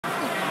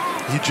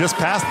He just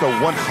passed the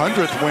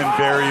 100th win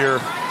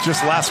barrier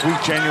just last week,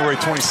 January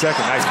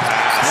 22nd. Nice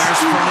pass.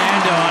 There's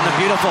Fernando on the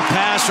beautiful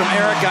pass from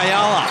Eric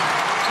Ayala.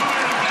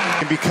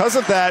 And because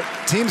of that,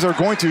 teams are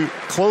going to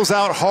close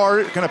out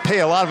hard, going to pay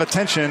a lot of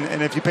attention.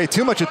 And if you pay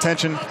too much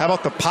attention, how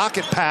about the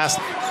pocket pass?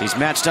 He's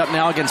matched up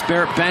now against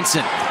Barrett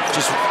Benson.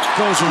 Just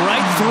goes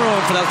right through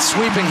him for that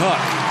sweeping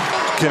hook.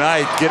 Can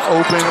I get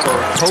open or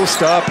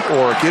post up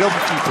or get open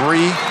from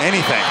three?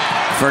 Anything.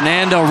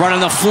 Fernando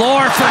running the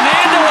floor.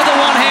 Fernando with a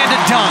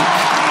one-handed dunk.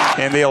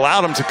 And they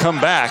allowed him to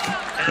come back.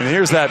 And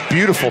here's that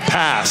beautiful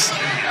pass.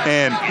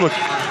 And look,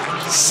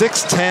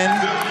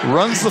 6'10",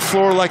 runs the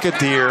floor like a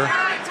deer.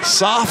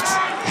 Soft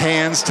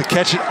hands to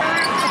catch it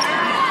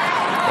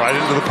right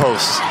into the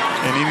post.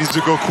 And he needs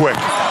to go quick.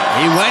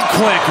 He went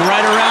quick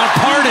right around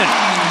Pardon.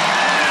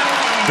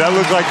 That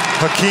looked like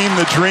Hakeem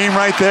the Dream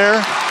right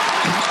there.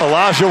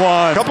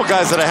 Olajuwon. A couple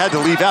guys that I had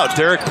to leave out.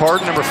 Derek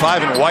Pardon, number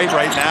 5 in white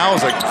right now,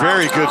 is a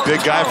very good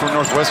big guy from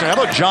Northwestern. How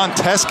about John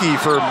Teskey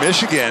for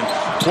Michigan,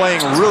 playing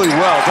really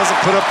well.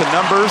 Doesn't put up the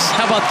numbers.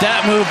 How about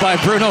that move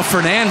by Bruno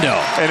Fernando?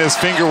 And his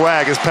finger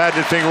wag, his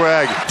patented finger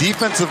wag.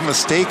 Defensive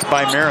mistake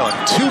by Maryland.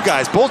 Two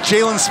guys, both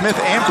Jalen Smith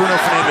and Bruno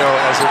Fernando,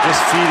 as they're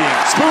just feeding.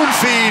 Spoon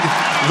feed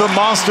the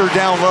monster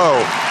down low.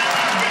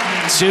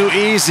 Too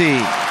easy.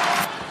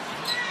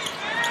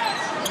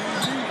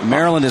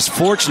 Maryland is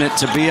fortunate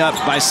to be up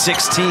by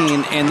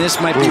 16, and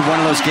this might be one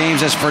of those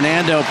games as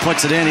Fernando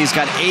puts it in. He's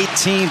got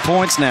 18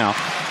 points now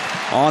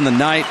on the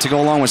night to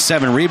go along with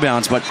 7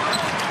 rebounds, but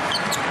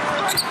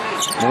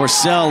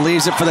Morcell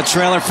leaves it for the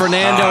trailer.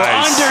 Fernando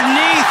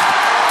underneath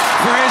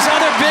for his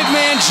other big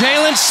man,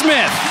 Jalen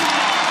Smith.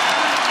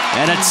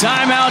 And a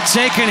timeout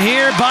taken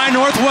here by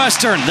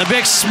Northwestern. The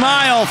big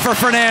smile for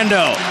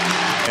Fernando.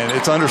 And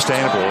it's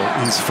understandable.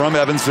 He's from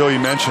Evansville, you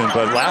mentioned,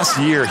 but last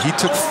year he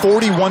took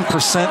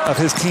 41% of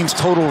his team's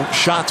total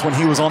shots when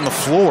he was on the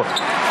floor.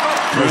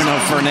 Bruno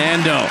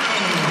Fernando.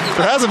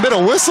 There hasn't been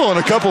a whistle in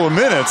a couple of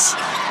minutes.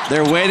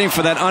 They're waiting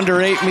for that under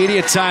 8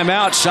 media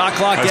timeout. Shot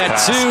clock at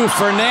 2.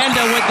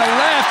 Fernando with the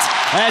left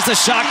as the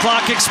shot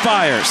clock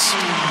expires.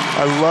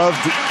 I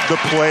loved the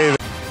play.